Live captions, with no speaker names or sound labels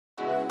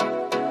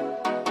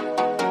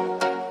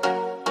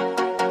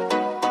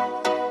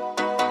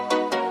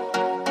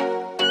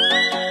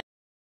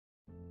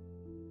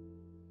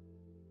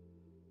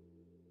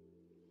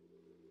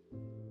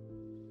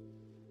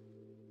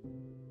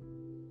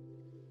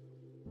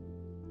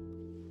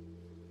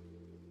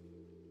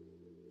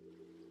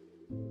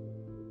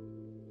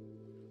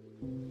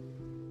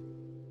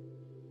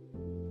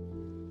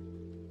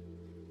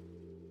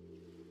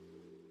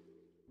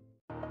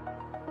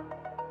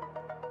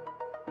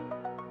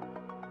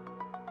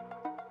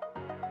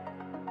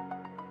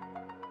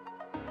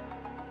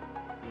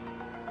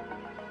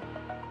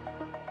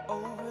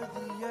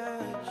the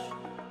edge.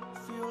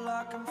 Feel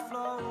like I'm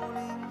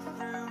floating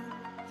through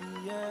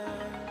the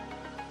air.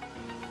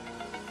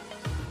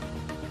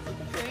 The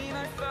pain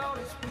I felt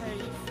is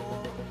paid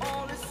for,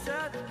 all is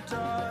said and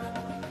done.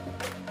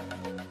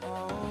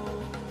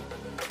 Oh,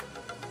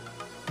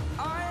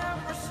 I am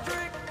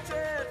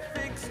restricted,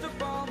 fixed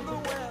upon the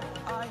web.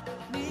 I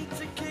need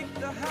to kick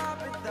the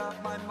habit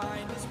that my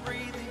mind is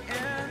breathing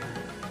in.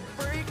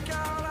 Break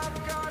out,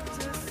 I've got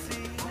to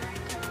see.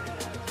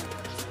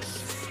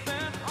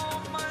 Spent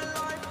all my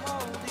life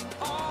holding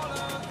all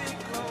of it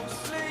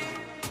closely.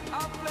 I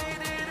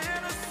played it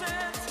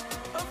innocent,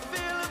 a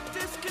feel of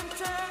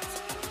discontent.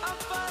 I'm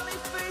finally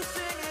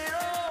facing it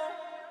all,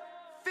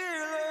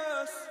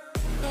 fearless.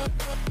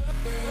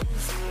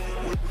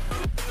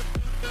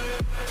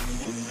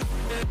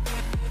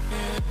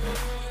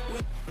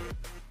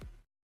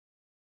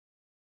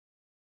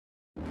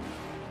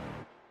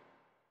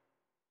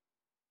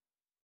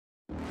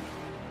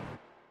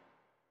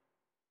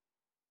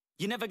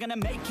 You're never gonna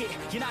make it,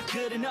 you're not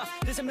good enough.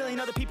 There's a million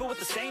other people with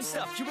the same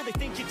stuff. You really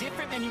think you're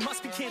different? Man, you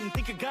must be kidding.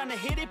 Think you're gonna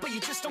hit it, but you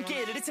just don't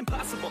get it. It's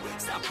impossible,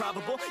 it's not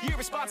probable, you're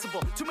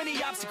irresponsible. Too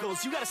many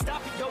obstacles, you gotta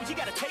stop it, yo. You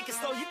gotta take it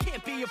slow, you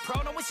can't be a pro.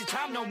 Don't waste your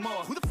time no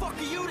more. Who the fuck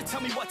are you to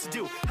tell me what to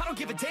do? I don't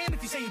give a damn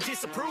if you say you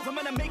disapprove. I'm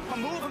gonna make my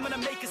move, I'm gonna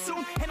make it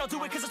soon. And I'll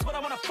do it cause it's what I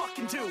wanna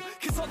fucking do.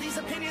 Cause all these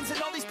opinions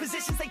and all these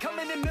positions, they come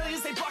in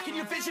millions, they blocking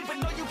your vision. But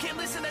no, you can't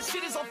listen, that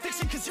shit is all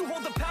fiction. Cause you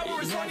hold the power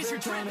as long as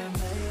you're dreaming.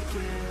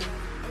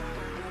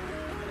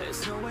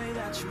 There's no way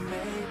that you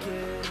make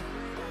it.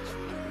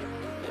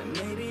 And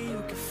maybe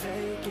you can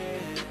fake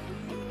it,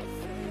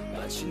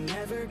 but you're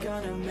never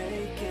gonna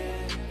make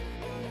it.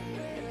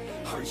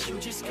 Aren't you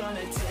just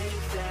gonna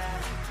take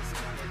that?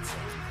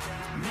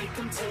 Make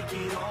them take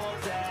it all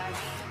back.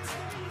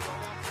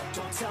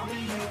 Don't tell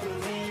me you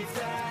believe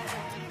that.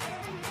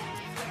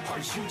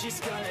 Aren't you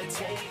just gonna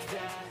take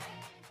that?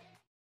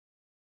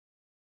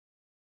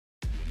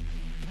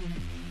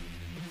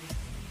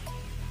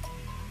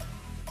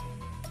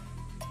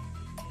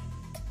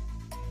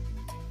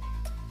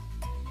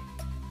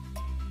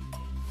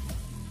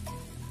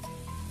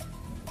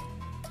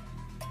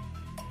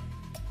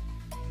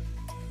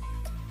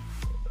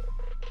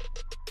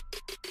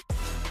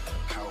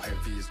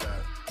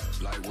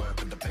 Light work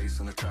with the pace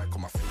on the track,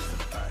 on my face to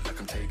the back like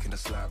I'm taking a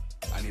slap.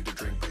 I need a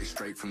drink, but it's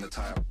straight from the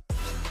tap.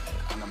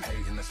 And I'm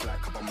hating the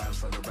slack, couple man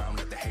stand around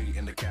like the hate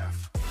in the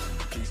gaff.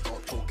 Please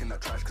stop talking that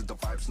trash, cause the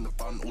vibes and the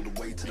fun all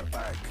the way to the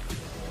back.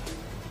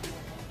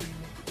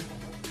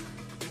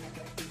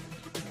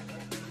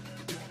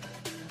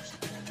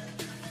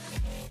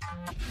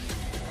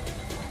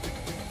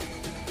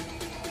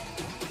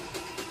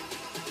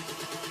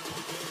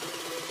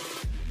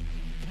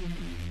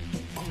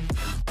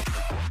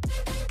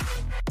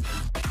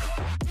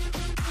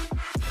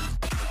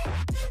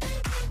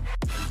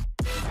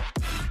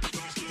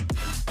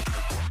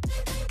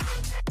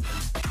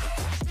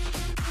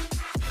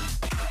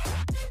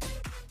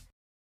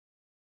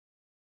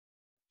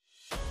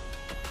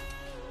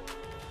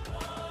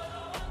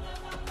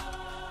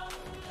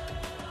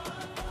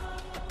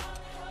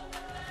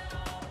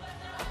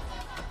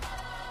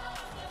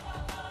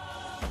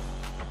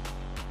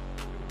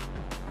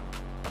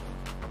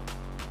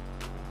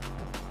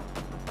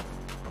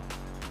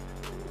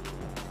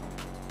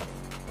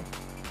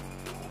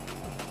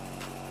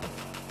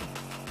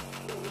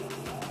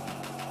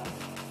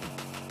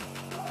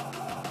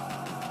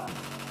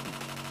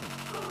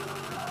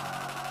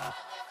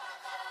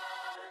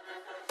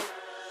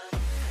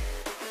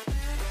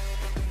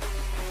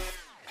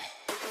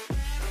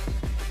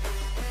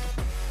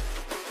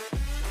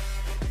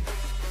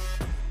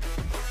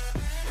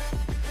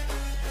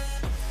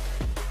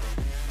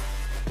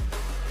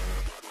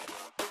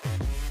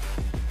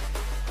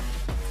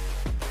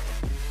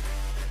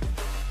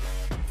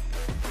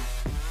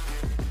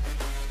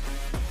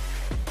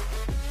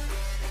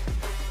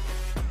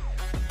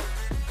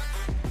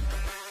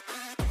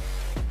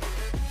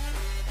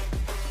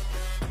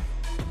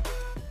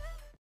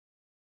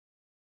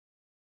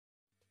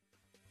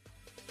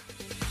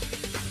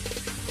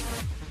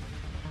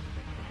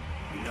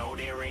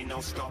 There ain't no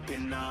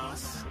stopping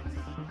us.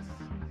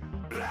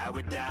 Fly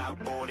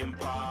without boarding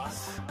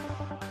pass.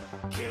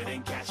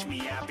 Couldn't catch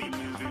me, I'll be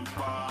moving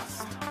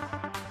fast.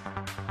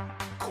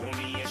 Call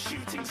me a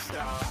shooting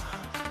star.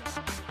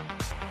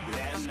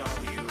 Let them know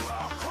who you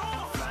are.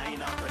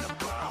 Flying up in a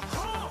bar.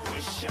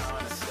 Wish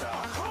on a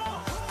star.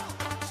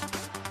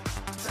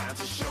 Time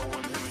to show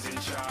them who's in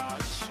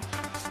charge.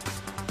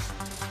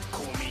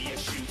 Call me a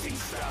shooting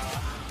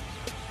star.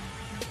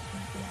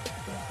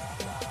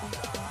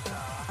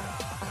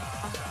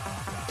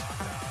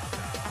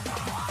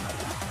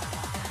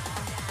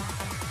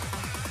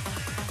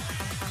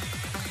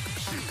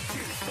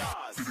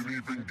 Didn't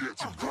even get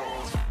to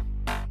cross.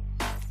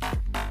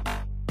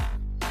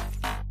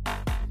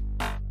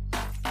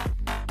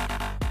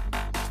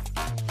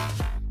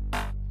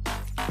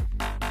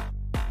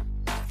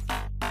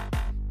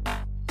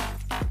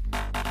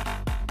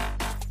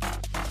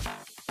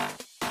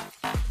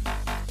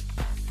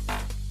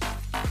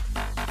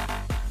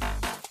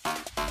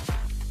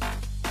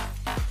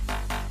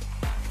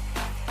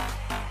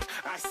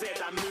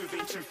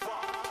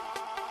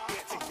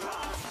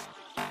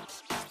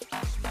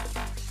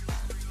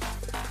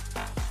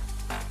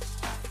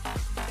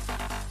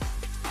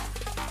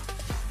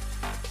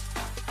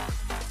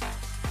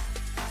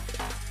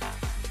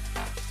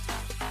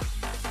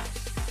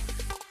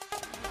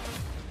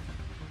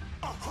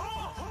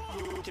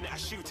 looking at a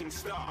shooting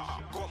star.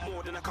 Got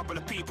more than a couple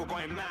of people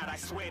going mad, I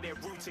swear they're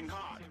rooting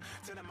hard.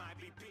 Tell them I'd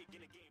be big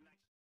in a game like...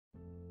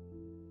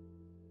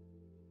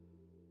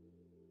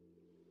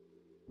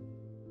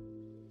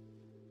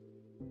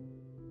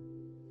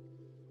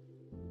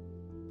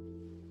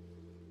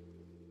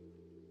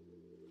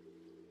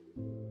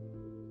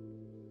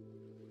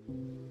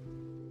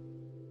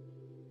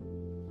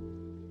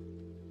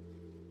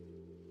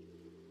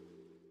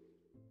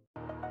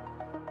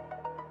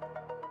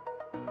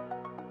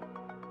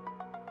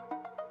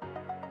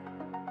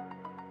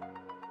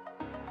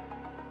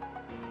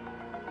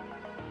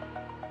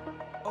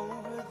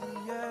 Over the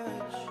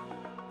edge,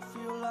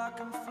 feel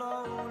like I'm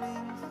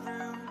floating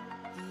through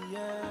the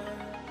air.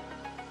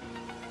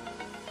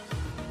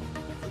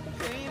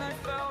 The pain I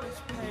felt is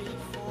paid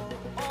for,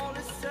 all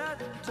is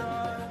said and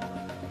done.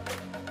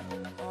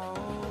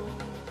 Oh,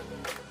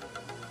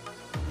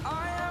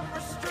 I am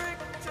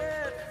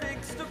restricted,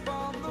 fixed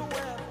upon the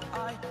web.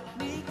 I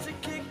need to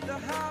kick the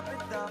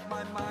habit that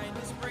my mind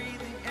is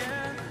breathing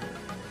in.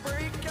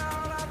 Break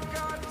out, I've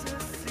got to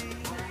see.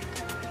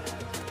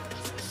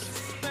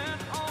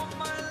 Spent all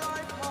my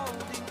life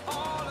holding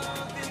all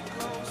of it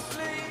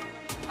closely.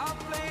 I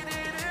played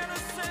it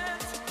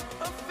innocent,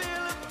 a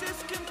feel of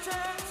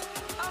discontent.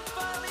 I'm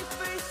finally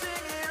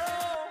facing it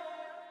all,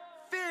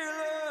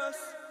 fearless.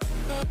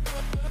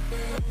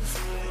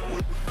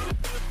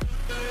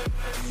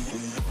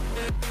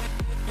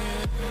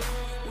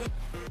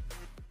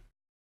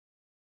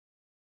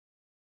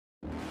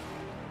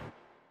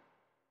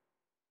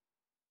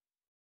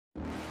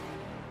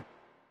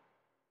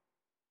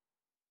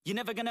 You're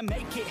never gonna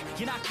make it,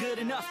 you're not good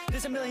enough.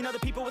 There's a million other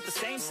people with the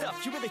same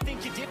stuff. You really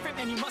think you're different?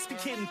 Man, you must be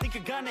kidding. Think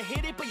you're gonna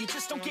hit it, but you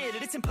just don't get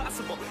it. It's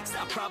impossible, it's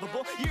not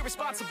probable, you're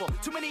irresponsible.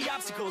 Too many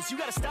obstacles, you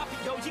gotta stop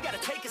it, yo. You gotta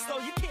take it slow,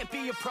 you can't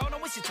be a pro.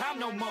 Don't waste your time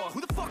no more. Who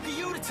the fuck are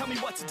you to tell me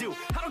what to do?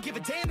 I don't give a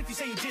damn if you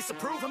say you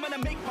disapprove. I'm gonna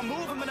make my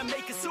move, I'm gonna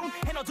make it soon.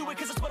 And I'll do it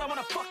cause it's what I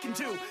wanna fucking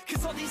do.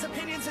 Cause all these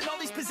opinions and all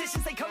these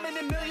positions, they come in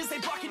millions. They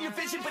blocking your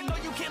vision, but no,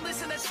 you can't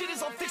listen. That shit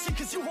is all fiction,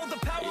 cause you hold the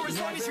power as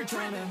long as you're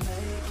dreaming.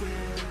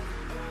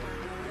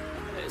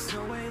 There's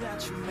no way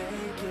that you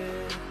make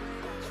it.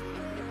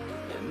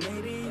 And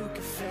maybe you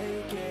can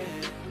fake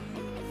it,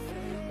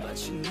 but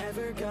you're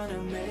never gonna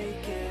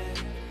make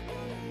it.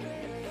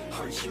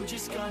 Are you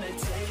just gonna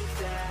take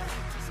that?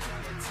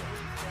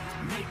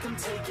 Make them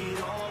take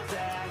it all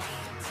back.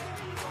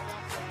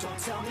 Don't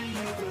tell me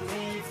you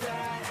believe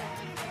that.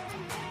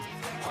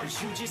 Are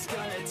you just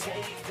gonna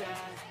take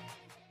that?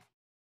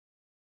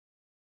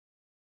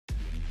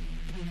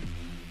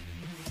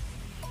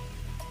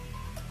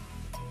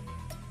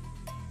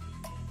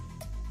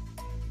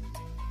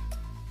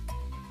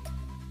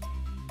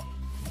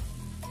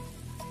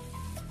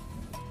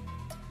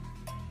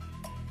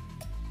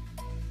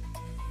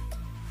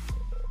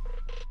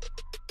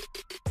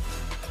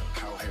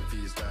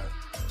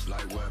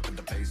 Light work with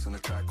the bass on the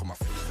track, on my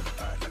face at the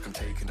back like I'm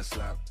taking a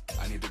slap.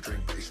 I need a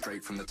drink, but it's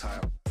straight from the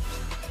tap.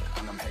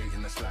 And I'm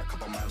hating the slack,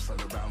 couple man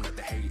slide around like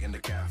the hate in the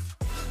gaff.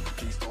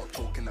 Please stop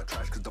talking that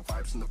trash, cause the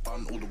vibes in the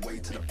front all the way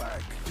to the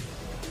back.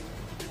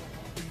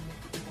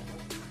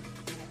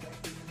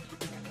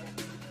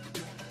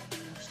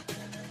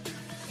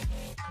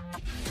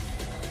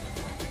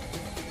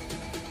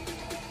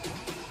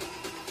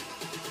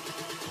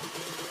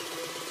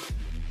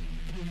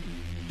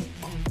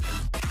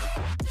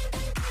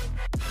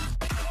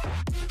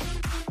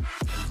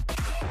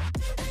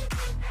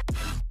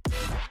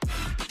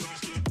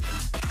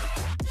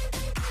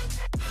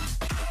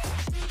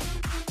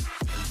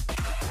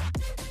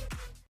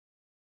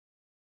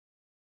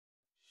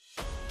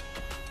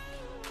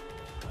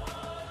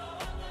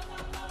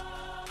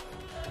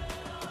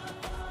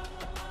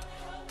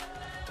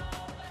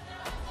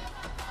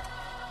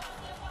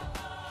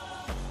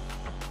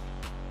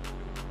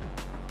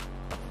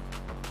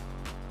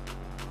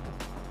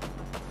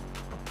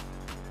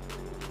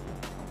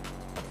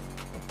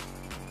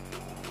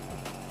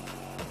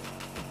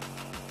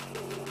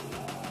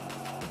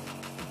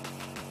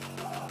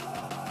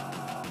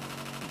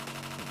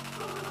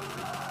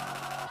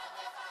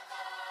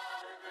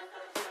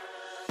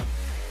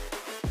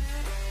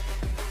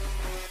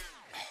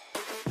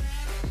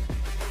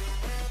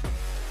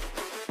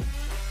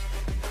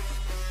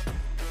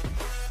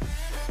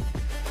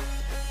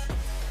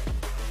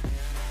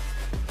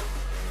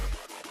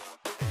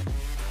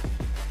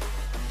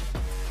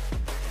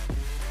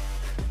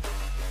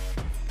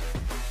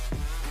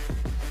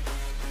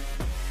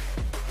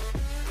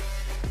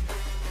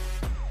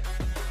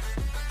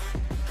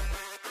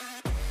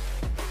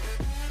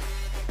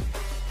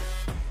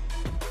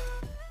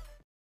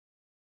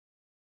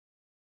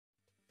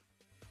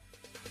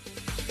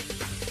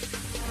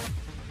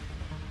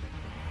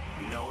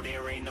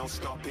 There ain't no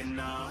stopping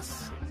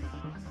us.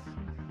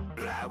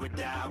 Fly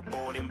without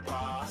boarding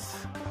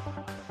pass.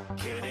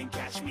 Couldn't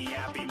catch me,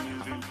 I'll be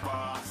moving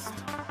fast.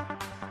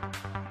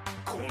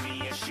 Call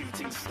me a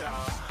shooting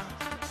star.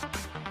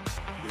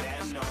 Let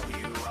them know who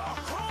you are.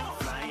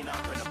 Flying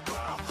up in a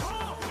bar.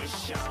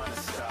 Wish on a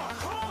star.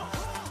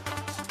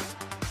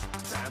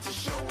 Time to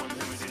show them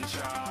who's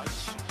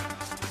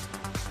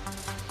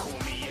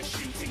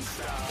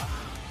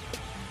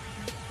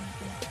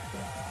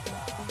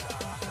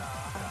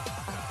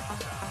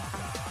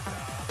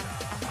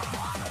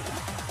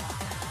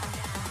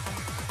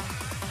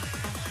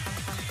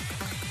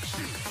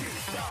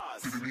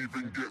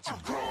even get to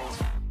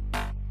cross.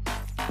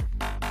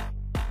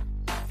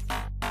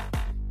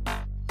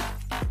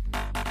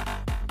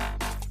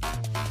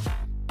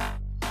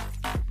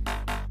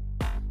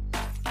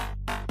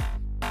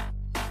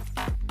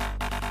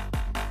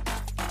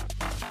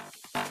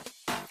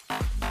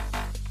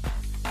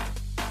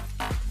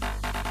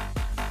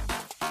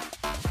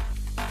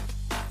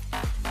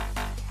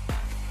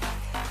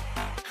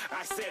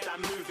 I said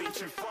I'm moving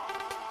too far.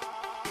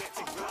 Get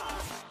to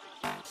glass.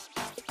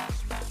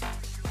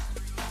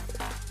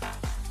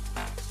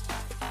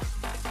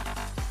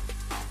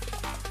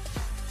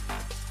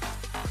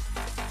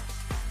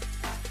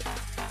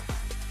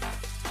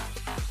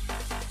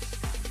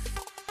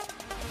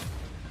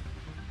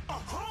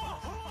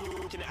 You're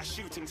looking at a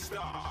shooting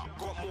star.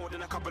 Got more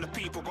than a couple of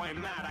people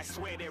going mad. I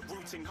swear they're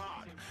rooting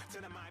hard.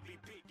 Tell them I'd be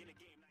big in a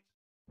game like.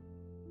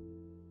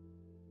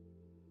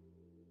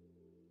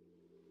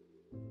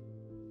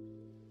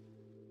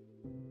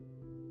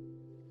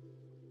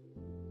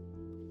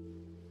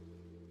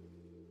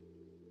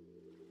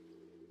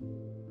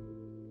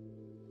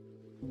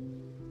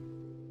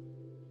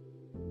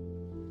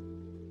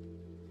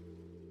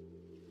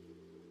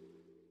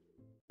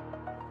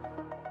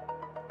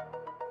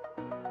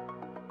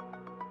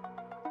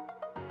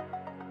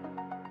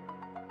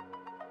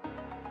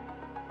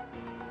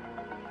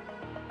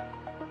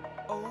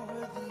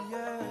 Over the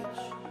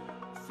edge,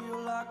 feel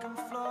like I'm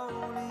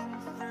floating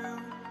through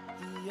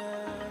the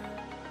air.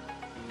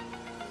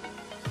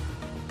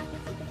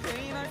 The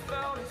pain I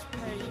felt is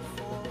paid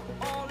for,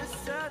 all is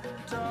said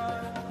and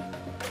done.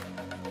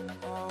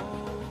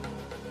 Oh,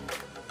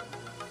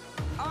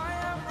 I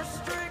am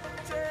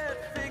restricted,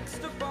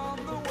 fixed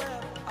upon the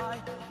web.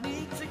 I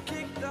need to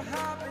kick the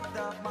habit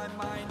that my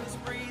mind is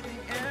breathing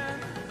in.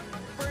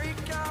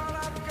 Break out,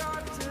 I've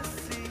got to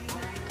see.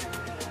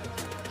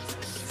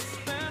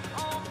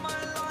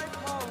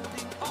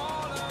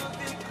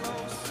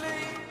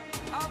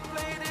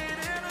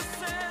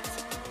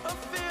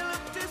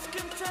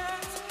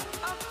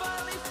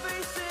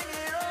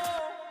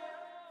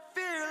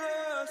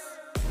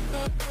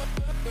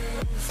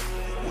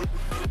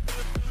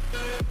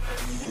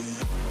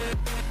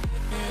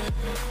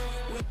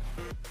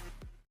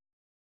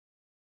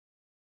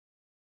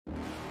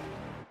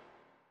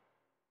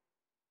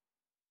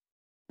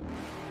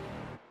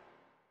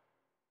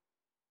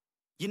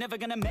 You're never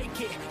gonna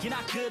make it, you're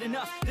not good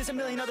enough. There's a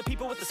million other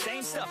people with the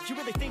same stuff. You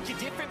really think you're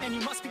different? Man,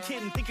 you must be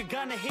kidding. Think you're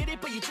gonna hit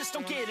it, but you just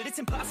don't get it. It's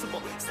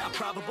impossible, it's not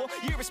probable,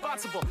 you're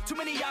irresponsible. Too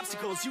many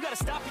obstacles, you gotta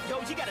stop it, yo.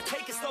 You gotta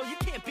take it slow, you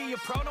can't be a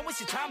pro. Don't waste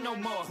your time no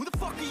more. Who the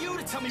fuck are you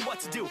to tell me what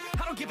to do?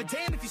 I don't give a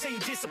damn if you say you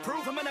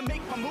disapprove. I'm gonna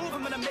make my move,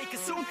 I'm gonna make it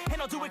soon.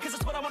 And I'll do it cause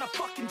it's what I wanna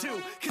fucking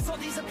do. Cause all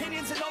these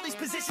opinions and all these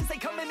positions, they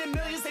come in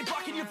millions, they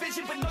blocking your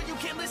vision. But no, you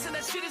can't listen,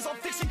 that shit is all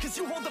fiction. Cause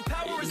you hold the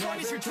power as long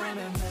as you're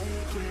dreaming.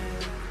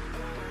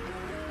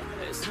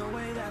 There's no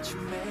way that you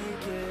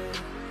make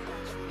it.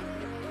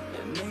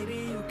 And maybe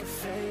you can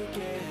fake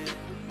it,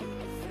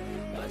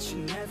 but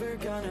you're never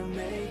gonna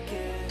make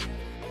it.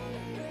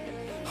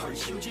 Are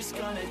you just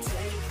gonna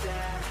take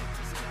that?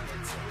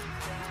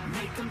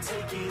 Make them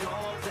take it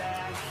all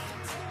back.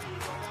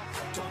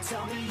 Don't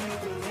tell me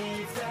you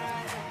believe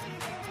that.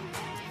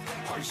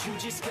 Are you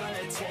just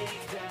gonna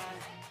take that?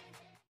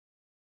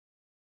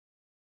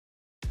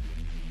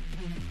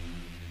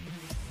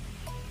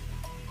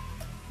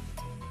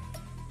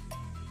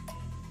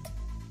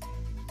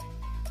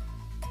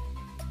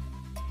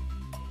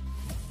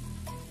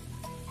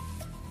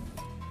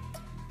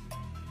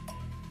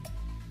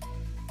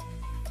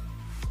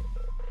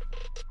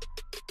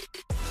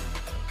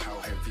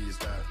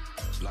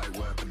 Light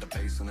work with the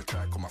bass on the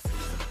track, on my feet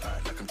to the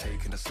back like I'm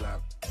taking a slap.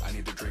 I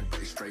need a drink,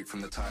 but it's straight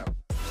from the tap.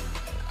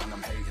 And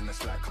I'm hating the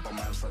slack, couple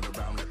man stand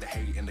around like the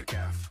hate in the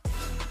gaff.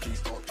 Please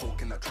stop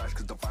talking that trash,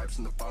 cause the vibes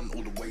in the front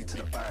all the way to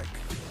the back.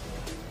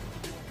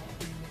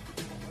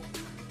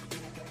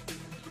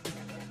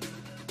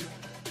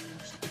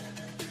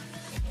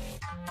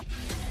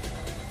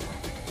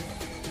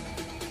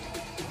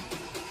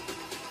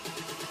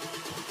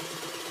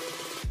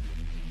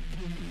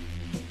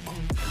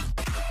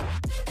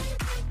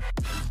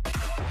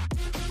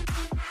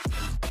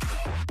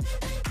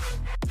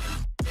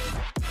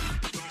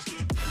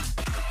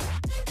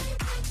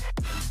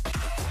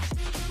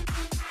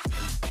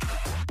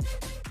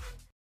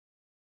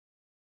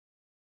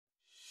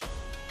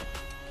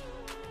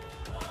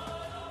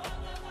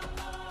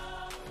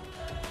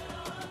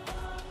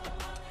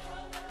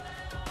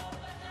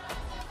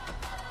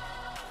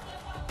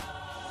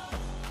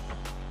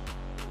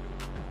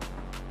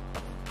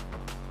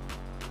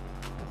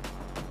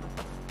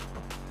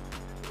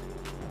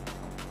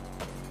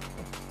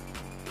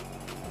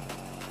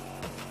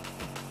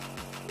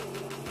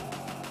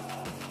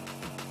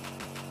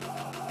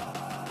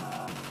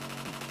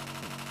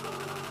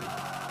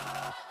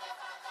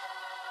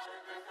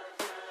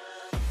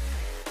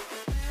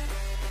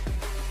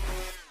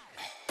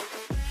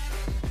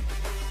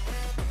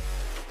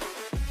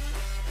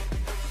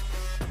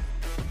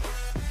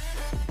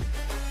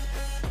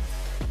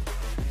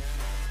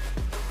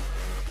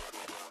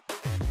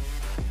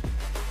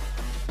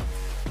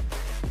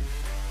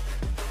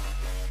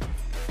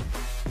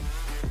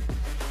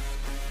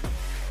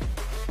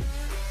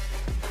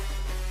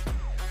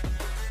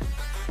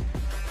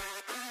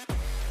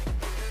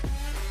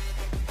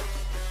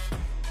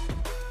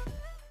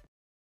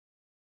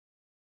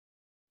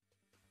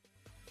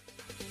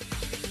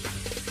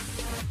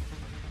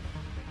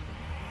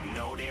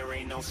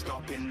 no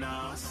stopping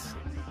us.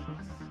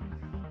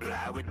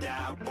 Fly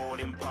without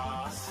boarding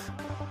pass.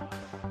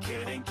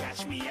 Couldn't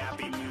catch me, I'll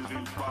be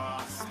moving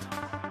fast.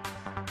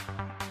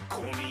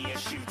 Call me a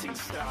shooting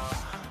star.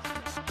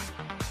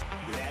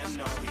 Let 'em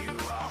know who you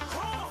are.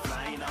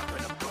 Flying up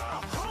in a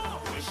bar.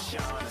 Wish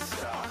on a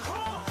star.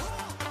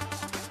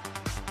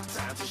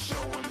 Time to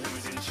show 'em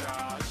who's in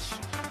charge.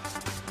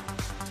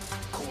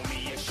 Call me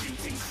a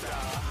shooting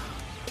star.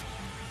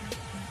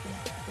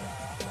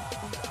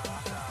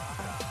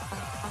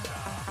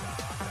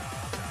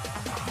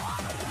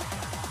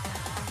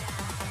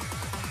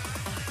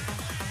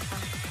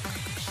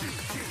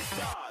 Shooting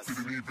stars.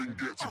 Didn't even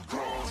get to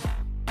cross.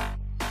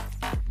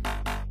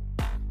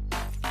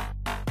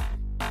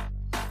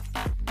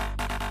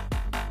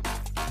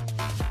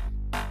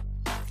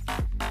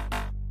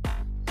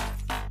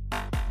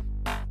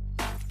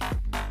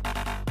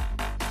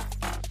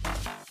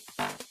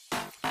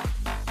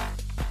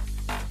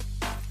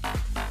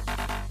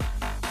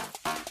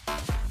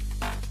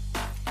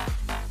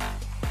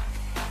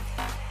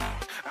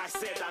 I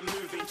said I'm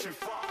moving too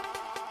far.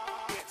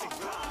 Getting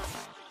lost.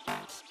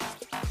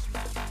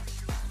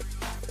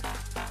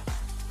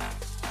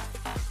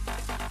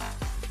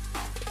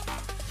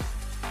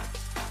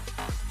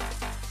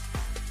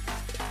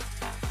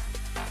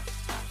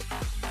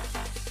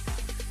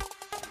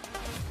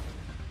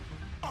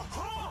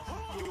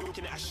 You're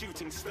looking at a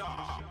shooting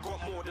star.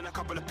 Got more than a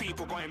couple of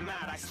people going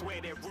mad. I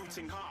swear they're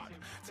rooting hard.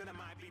 Tell them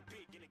I be big.